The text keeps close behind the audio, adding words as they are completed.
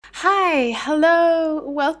Hi, hello,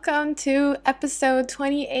 welcome to episode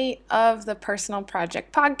 28 of the Personal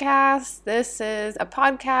Project Podcast. This is a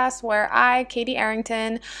podcast where I, Katie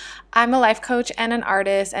Arrington, I'm a life coach and an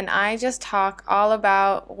artist, and I just talk all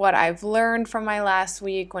about what I've learned from my last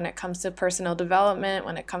week when it comes to personal development,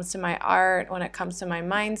 when it comes to my art, when it comes to my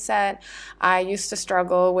mindset. I used to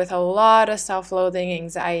struggle with a lot of self-loathing,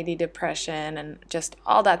 anxiety, depression, and just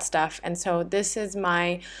all that stuff. And so this is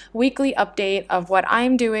my weekly update of what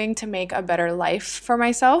I'm doing to make a better life for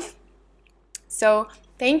myself. So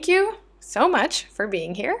thank you so much for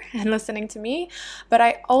being here and listening to me. But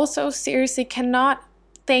I also seriously cannot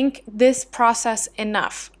thank this process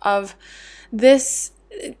enough of this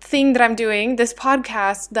thing that I'm doing, this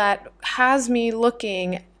podcast that has me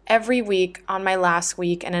looking every week on my last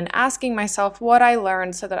week and then asking myself what I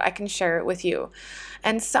learned so that I can share it with you.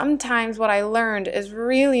 And sometimes what I learned is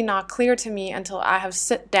really not clear to me until I have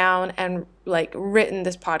sit down and written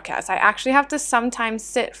this podcast. I actually have to sometimes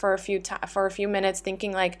sit for a few minutes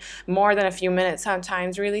thinking, more than a few minutes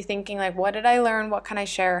sometimes, really thinking what did I learn? What can I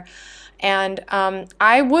share? And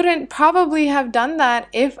I wouldn't probably have done that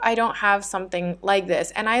if I don't have something like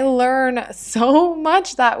this. And I learn so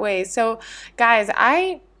much that way. So guys,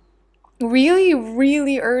 I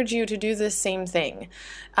really urge you to do the same thing.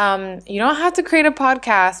 You don't have to create a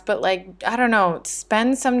podcast, but I don't know,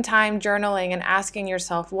 spend some time journaling and asking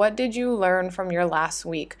yourself, what did you learn from your last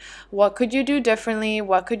week? What could you do differently?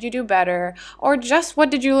 What could you do better? Or just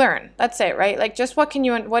what did you learn? That's it, right? Just what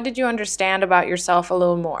did you understand about yourself a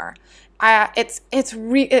little more?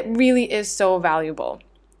 It really is so valuable.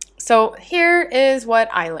 So here is what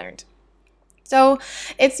I learned. So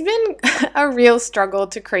it's been a real struggle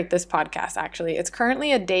to create this podcast, actually. It's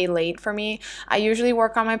currently a day late for me. I usually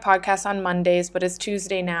work on my podcast on Mondays, but it's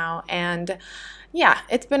Tuesday now. And yeah,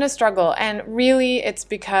 it's been a struggle. And really, it's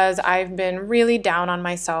because I've been really down on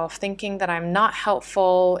myself, thinking that I'm not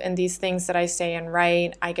helpful in these things that I say and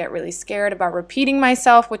write. I get really scared about repeating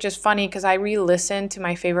myself, which is funny because I re-listen to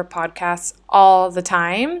my favorite podcasts all the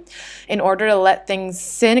time in order to let things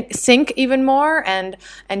sink even more and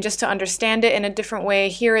just to understand it in a different way,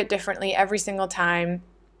 hear it differently every single time.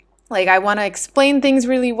 I want to explain things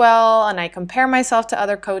really well, and I compare myself to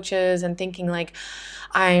other coaches and thinking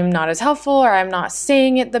I'm not as helpful, or I'm not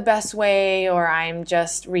saying it the best way, or I'm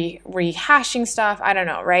just rehashing stuff. I don't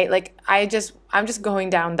know, right? I'm just going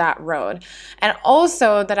down that road. And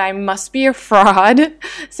also that I must be a fraud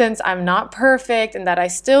since I'm not perfect and that I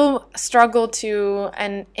still struggle to.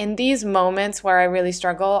 And in these moments where I really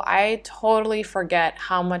struggle, I totally forget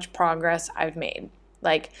how much progress I've made.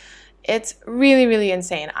 It's really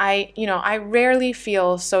insane. I rarely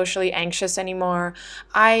feel socially anxious anymore.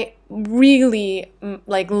 I really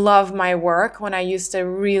love my work when I used to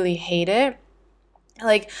really hate it.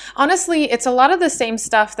 Honestly, it's a lot of the same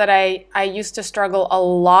stuff that I used to struggle a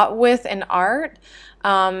lot with in art.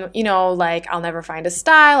 I'll never find a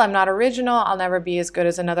style. I'm not original. I'll never be as good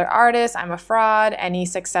as another artist. I'm a fraud. Any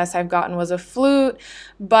success I've gotten was a fluke.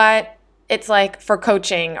 But it's for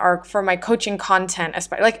coaching or for my coaching content,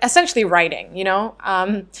 essentially writing,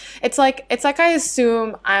 it's like I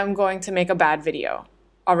assume I'm going to make a bad video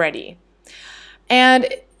already. And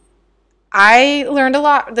I learned a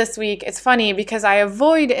lot this week. It's funny because I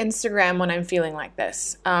avoid Instagram when I'm feeling like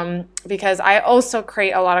this, because I also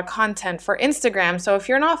create a lot of content for Instagram. So if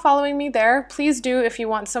you're not following me there, please do if you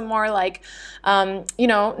want some more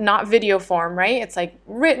not video form, right? It's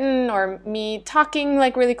written or me talking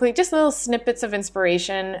really quick, just little snippets of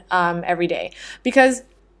inspiration every day. Because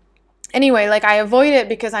anyway, I avoid it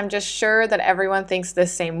because I'm just sure that everyone thinks the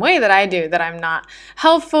same way that I do, that I'm not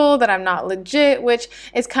helpful, that I'm not legit, which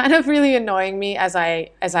is kind of really annoying me as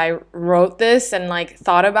I wrote this and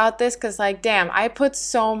thought about this, because damn, I put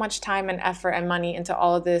so much time and effort and money into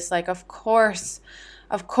all of this.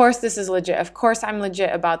 Of course this is legit. Of course I'm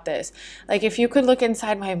legit about this. If you could look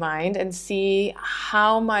inside my mind and see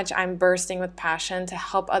how much I'm bursting with passion to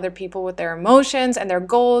help other people with their emotions and their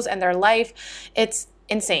goals and their life, it's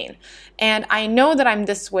insane. And I know that I'm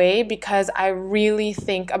this way because I really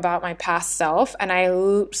think about my past self, and I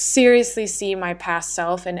seriously see my past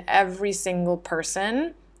self in every single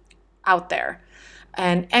person out there.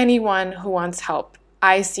 And anyone who wants help,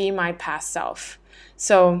 I see my past self.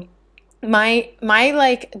 So my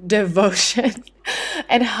devotion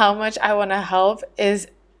and how much I want to help is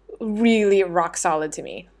really rock solid to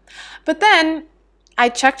me. But then I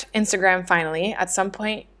checked Instagram finally at some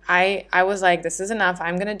point. I was like, this is enough.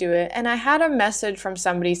 I'm going to do it. And I had a message from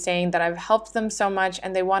somebody saying that I've helped them so much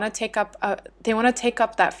and they want to take up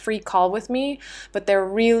that free call with me, but they're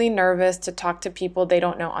really nervous to talk to people they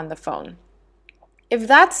don't know on the phone. If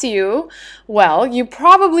that's you, well, you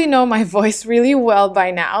probably know my voice really well by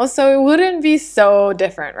now, so it wouldn't be so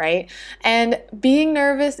different, right? And being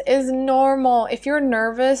nervous is normal. If you're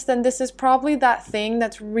nervous, then this is probably that thing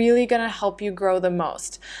that's really gonna help you grow the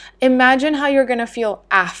most. Imagine how you're gonna feel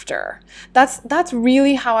after. That's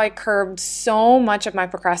really how I curbed so much of my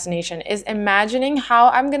procrastination, is imagining how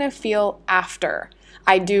I'm gonna feel after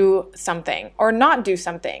I do something or not do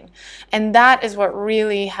something. And that is what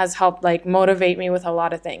really has helped motivate me with a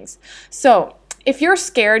lot of things. So if you're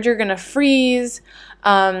scared you're going to freeze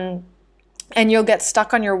and you'll get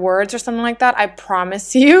stuck on your words or something like that, I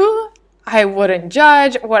promise you, I wouldn't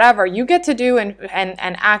judge. Whatever you get to do and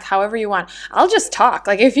act however you want. I'll just talk.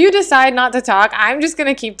 If you decide not to talk, I'm just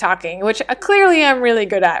gonna keep talking, which clearly I'm really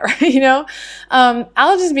good at, right?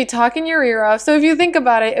 I'll just be talking your ear off. So if you think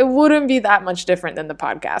about it, it wouldn't be that much different than the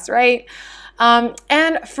podcast, right?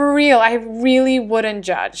 And for real, I really wouldn't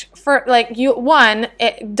judge.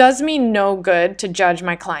 It does me no good to judge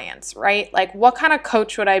my clients, right? What kind of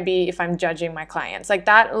coach would I be if I'm judging my clients?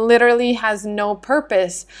 That literally has no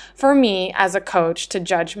purpose for me as a coach to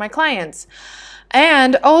judge my clients.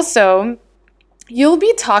 And also, you'll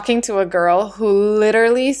be talking to a girl who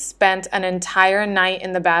literally spent an entire night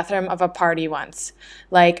in the bathroom of a party once.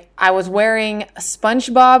 I was wearing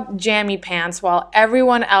SpongeBob jammy pants while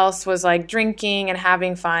everyone else was drinking and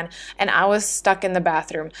having fun, and I was stuck in the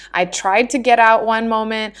bathroom. I tried to get out one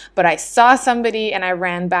moment, but I saw somebody and I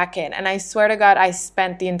ran back in. And I swear to God, I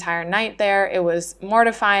spent the entire night there. It was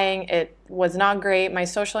mortifying. It was not great. My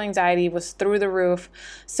social anxiety was through the roof.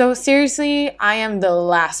 So seriously, I am the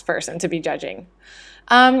last person to be judging.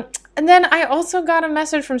 And then I also got a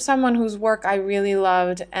message from someone whose work I really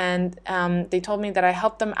loved, and they told me that I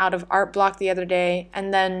helped them out of art block the other day.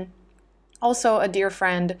 And then also a dear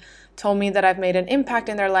friend told me that I've made an impact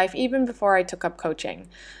in their life even before I took up coaching.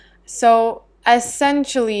 So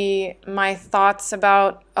essentially, my thoughts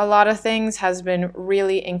about a lot of things has been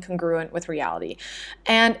really incongruent with reality.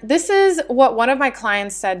 And this is what one of my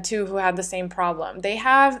clients said too, who had the same problem. They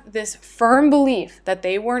have this firm belief that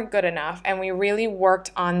they weren't good enough, and we really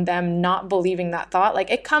worked on them not believing that thought.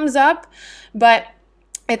 It comes up, but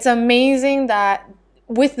it's amazing that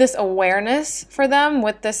with this awareness for them,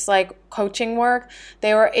 with this coaching work,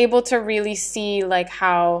 they were able to really see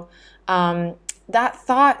how that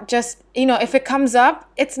thought just, if it comes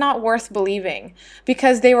up, it's not worth believing,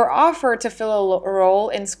 because they were offered to fill a role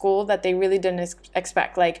in school that they really didn't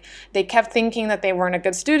expect. They kept thinking that they weren't a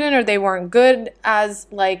good student, or they weren't good as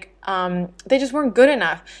they just weren't good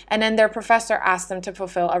enough. And then their professor asked them to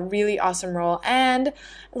fulfill a really awesome role. And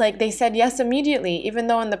they said yes immediately, even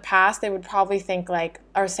though in the past they would probably think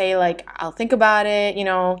or say I'll think about it,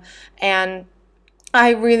 and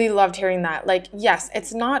I really loved hearing that. Yes,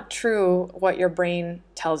 it's not true what your brain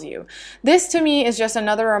tells you. This to me is just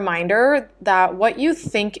another reminder that what you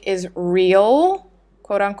think is real,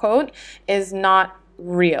 quote unquote, is not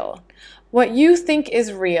real. What you think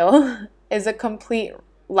is real is a complete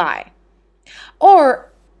lie.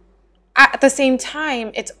 Or at the same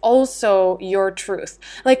time, it's also your truth.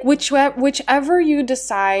 Whichever you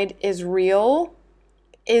decide is real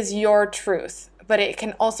is your truth. But it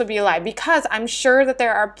can also be a lie, because I'm sure that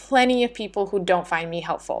there are plenty of people who don't find me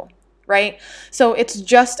helpful, right? So it's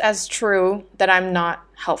just as true that I'm not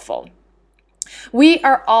helpful. We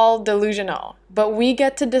are all delusional, but we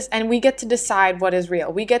get to decide what is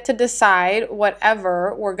real. We get to decide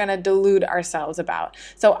whatever we're going to delude ourselves about.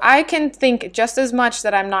 So I can think just as much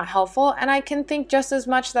that I'm not helpful, and I can think just as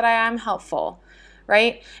much that I am helpful.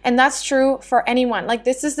 Right? And that's true for anyone.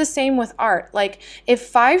 This is the same with art. If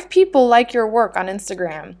 5 people like your work on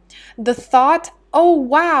Instagram, the thought, oh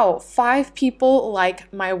wow, 5 people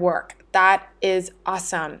like my work, that is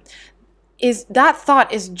awesome, that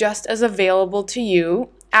thought is just as available to you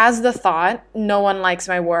as the thought, no one likes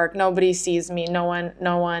my work, nobody sees me, no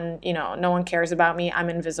one cares about me, I'm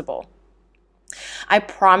invisible. I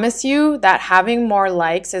promise you that having more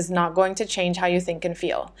likes is not going to change how you think and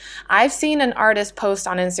feel. I've seen an artist post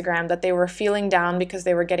on Instagram that they were feeling down because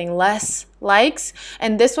they were getting less likes,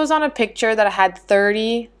 and this was on a picture that had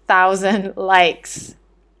 30,000 likes.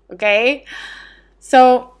 Okay?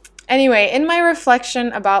 So anyway, in my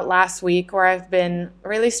reflection about last week, where I've been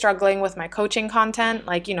really struggling with my coaching content,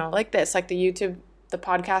 the YouTube, the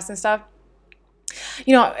podcast and stuff,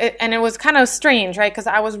 and it was kind of strange, right? Because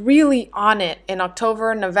I was really on it in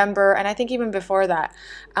October, November, and I think even before that,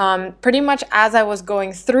 pretty much as I was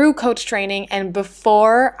going through coach training and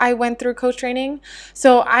before I went through coach training.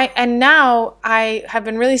 Now I have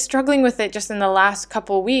been really struggling with it just in the last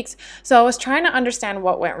couple weeks. So I was trying to understand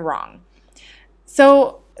what went wrong.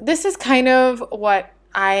 So this is kind of what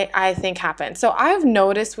I think happen. So I've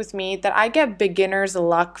noticed with me that I get beginner's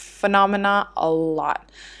luck phenomena a lot,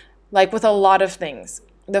 like with a lot of things.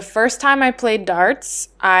 The first time I played darts,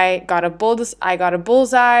 I got a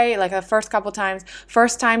bullseye, like the first couple times.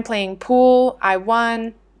 First time playing pool, I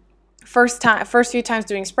won. First few times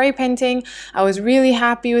doing spray painting, I was really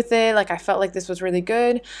happy with it. Like I felt like this was really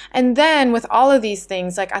good. And then with all of these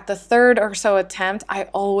things, like at the third or so attempt, I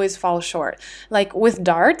always fall short. Like with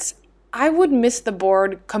darts, I would miss the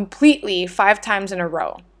board completely 5 times in a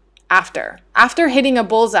row. After hitting a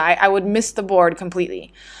bullseye, I would miss the board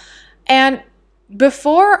completely. And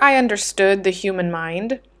before I understood the human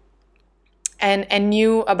mind and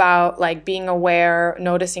knew about like being aware,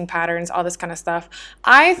 noticing patterns, all this kind of stuff,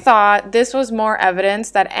 I thought this was more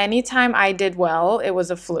evidence that anytime I did well, it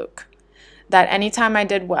was a fluke. That anytime I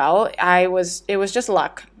did well, it was just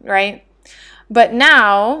luck, right? But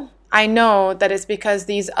now I know that it's because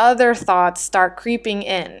these other thoughts start creeping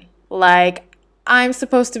in, like I'm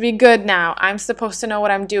supposed to be good now. I'm supposed to know what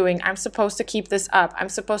I'm doing. I'm supposed to keep this up. I'm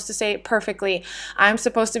supposed to say it perfectly. I'm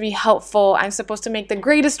supposed to be helpful. I'm supposed to make the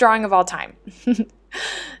greatest drawing of all time.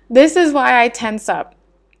 This is why I tense up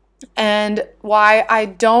and why I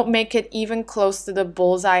don't make it even close to the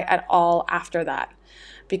bullseye at all after that.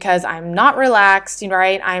 Because I'm not relaxed,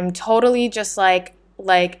 right? I'm totally just like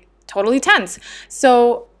totally tense.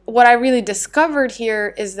 So what I really discovered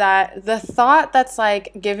here is that the thought that's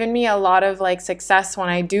like given me a lot of like success when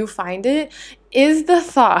I do find it is the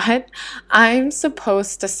thought I'm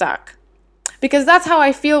supposed to suck. Because that's how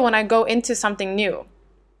I feel when I go into something new.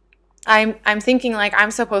 I'm thinking like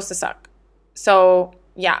I'm supposed to suck. So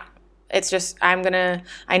yeah, it's just I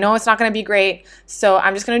know it's not gonna be great, so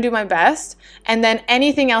I'm just gonna do my best. And then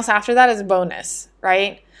anything else after that is bonus,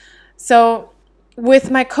 right? So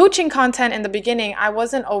with my coaching content in the beginning, I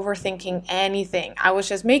wasn't overthinking anything. I was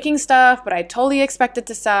just making stuff, but I totally expected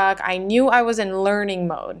to suck. I knew I was in learning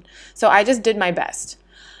mode. So I just did my best.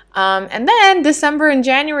 And then December and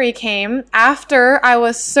January came after I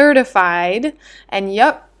was certified. And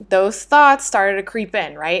yep, those thoughts started to creep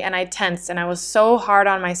in, right? And I tensed and I was so hard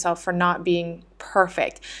on myself for not being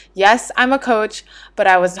perfect. Yes, I'm a coach, but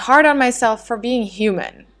I was hard on myself for being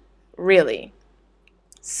human, really.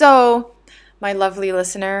 So my lovely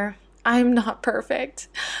listener, I'm not perfect,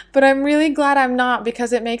 but I'm really glad I'm not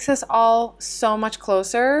because it makes us all so much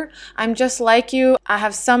closer. I'm just like you. I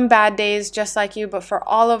have some bad days just like you, but for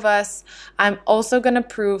all of us, I'm also going to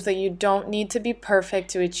prove that you don't need to be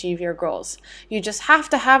perfect to achieve your goals. You just have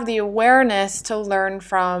to have the awareness to learn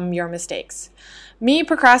from your mistakes. Me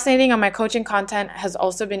procrastinating on my coaching content has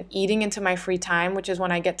also been eating into my free time, which is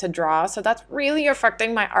when I get to draw. So that's really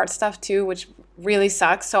affecting my art stuff too, which really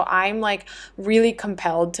sucks. So I'm like really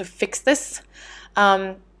compelled to fix this.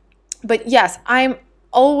 But yes, I'm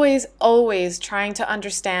always trying to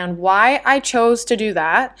understand why I chose to do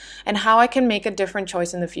that and how I can make a different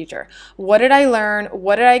choice in the future. What did I learn?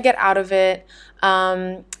 What did I get out of it?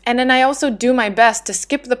 And then I also do my best to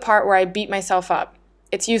skip the part where I beat myself up.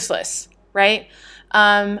 It's useless, right?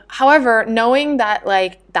 However, knowing that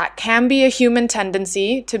like that can be a human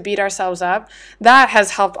tendency to beat ourselves up, that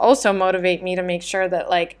has helped also motivate me to make sure that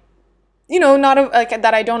like,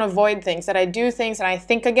 that I don't avoid things, that I do things and I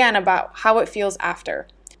think again about how it feels after.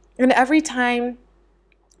 And every time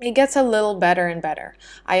it gets a little better and better.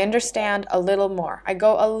 I understand a little more. I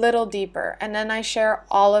go a little deeper and then I share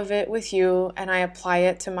all of it with you and I apply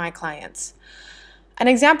it to my clients. An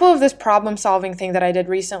example of this problem-solving thing that I did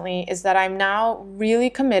recently is that I'm now really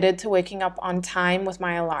committed to waking up on time with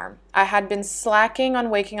my alarm. I had been slacking on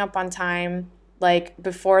waking up on time like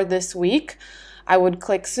before this week. I would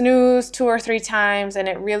click snooze 2 or 3 times and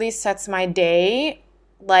it really sets my day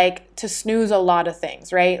like to snooze a lot of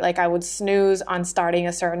things, right? Like I would snooze on starting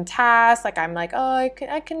a certain task. Like I'm like, oh, I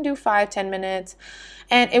can do 5-10 minutes.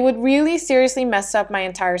 And it would really seriously mess up my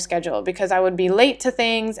entire schedule because I would be late to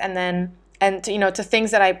things to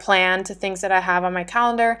things that I plan, to things that I have on my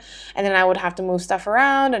calendar. And then I would have to move stuff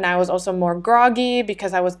around. And I was also more groggy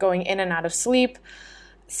because I was going in and out of sleep.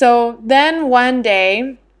 So then one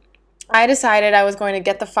day I decided I was going to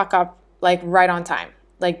get the fuck up like right on time.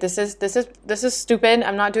 Like this is stupid.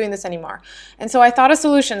 I'm not doing this anymore. And so I thought of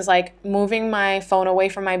solutions like moving my phone away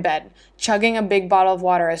from my bed, chugging a big bottle of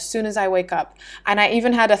water as soon as I wake up. And I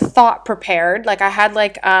even had a thought prepared. Like I had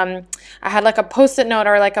like a Post-it note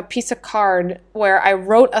or like a piece of card where I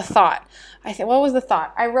wrote a thought. I think, what was the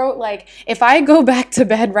thought? I wrote like, if I go back to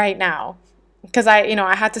bed right now, because I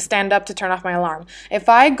had to stand up to turn off my alarm. If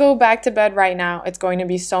I go back to bed right now, it's going to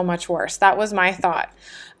be so much worse. That was my thought.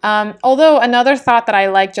 Although another thought that I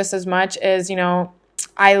like just as much is,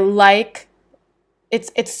 I like,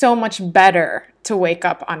 it's so much better to wake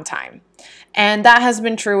up on time. And that has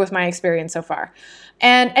been true with my experience so far.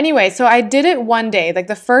 And anyway, so I did it one day, like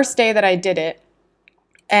the first day that I did it,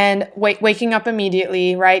 and waking up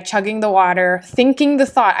immediately, right? Chugging the water, thinking the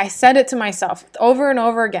thought. I said it to myself over and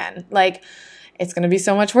over again, like, it's going to be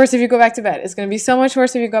so much worse if you go back to bed. It's going to be so much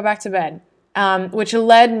worse if you go back to bed, which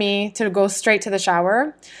led me to go straight to the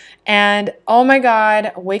shower. And oh my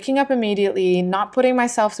God, waking up immediately, not putting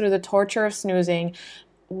myself through the torture of snoozing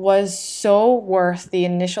was so worth the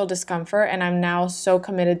initial discomfort. And I'm now so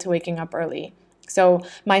committed to waking up early. So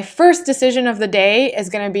my first decision of the day is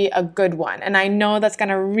going to be a good one. And I know that's going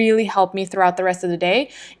to really help me throughout the rest of the day.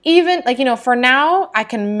 Even for now, I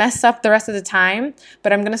can mess up the rest of the time,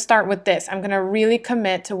 but I'm going to start with this. I'm going to really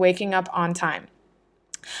commit to waking up on time.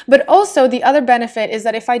 But also the other benefit is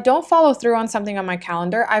that if I don't follow through on something on my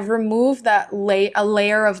calendar, I've removed a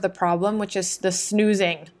layer of the problem, which is the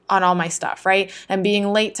snoozing on all my stuff, right? And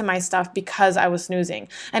being late to my stuff because I was snoozing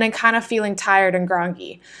and then kind of feeling tired and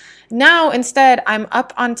groggy. Now, instead, I'm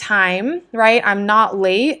up on time, right? I'm not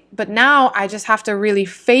late, but now I just have to really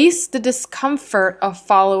face the discomfort of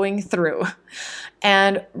following through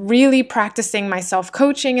and really practicing my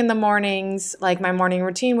self-coaching in the mornings, like my morning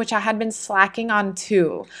routine, which I had been slacking on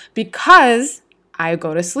too, because I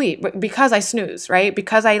go to sleep, because I snooze, right?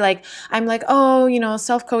 Because I'm like,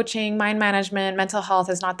 self-coaching, mind management, mental health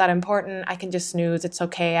is not that important. I can just snooze. It's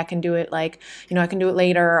okay. I can do it I can do it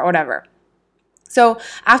later or whatever. So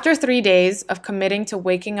after 3 days of committing to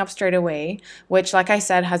waking up straight away, which like I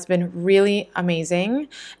said has been really amazing,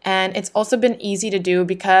 and it's also been easy to do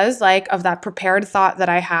because of that prepared thought that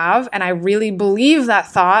I have, and I really believe that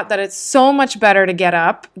thought that it's so much better to get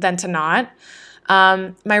up than to not.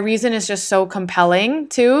 My reason is just so compelling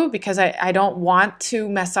too, because I don't want to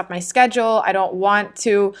mess up my schedule. I don't want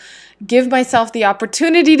to give myself the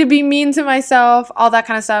opportunity to be mean to myself, all that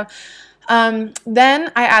kind of stuff.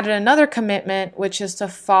 Then I added another commitment, which is to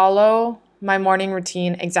follow my morning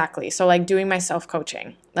routine exactly. So doing my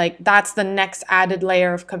self-coaching, that's the next added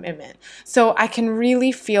layer of commitment. So I can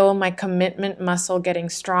really feel my commitment muscle getting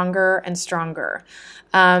stronger and stronger.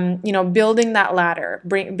 Building that ladder,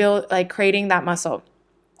 creating that muscle.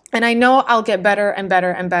 And I know I'll get better and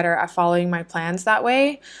better and better at following my plans that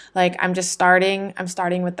way. I'm starting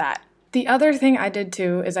with that. The other thing I did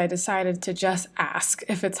too is I decided to just ask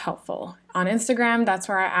if it's helpful. On Instagram, that's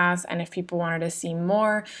where I asked, and if people wanted to see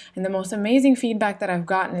more. And the most amazing feedback that I've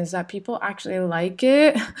gotten is that people actually like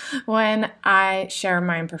it when I share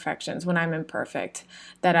my imperfections, when I'm imperfect,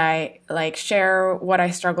 that I share what I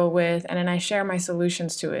struggle with, and then I share my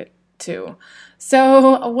solutions to it too.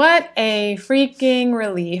 So what a freaking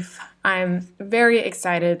relief. I'm very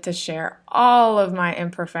excited to share all of my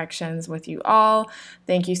imperfections with you all.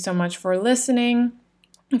 Thank you so much for listening.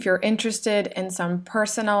 If you're interested in some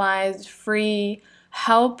personalized free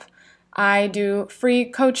help, I do free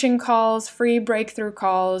coaching calls, free breakthrough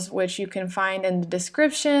calls, which you can find in the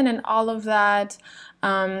description and all of that.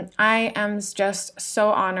 I am just so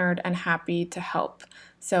honored and happy to help.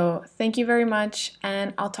 So thank you very much,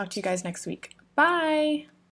 and I'll talk to you guys next week. Bye!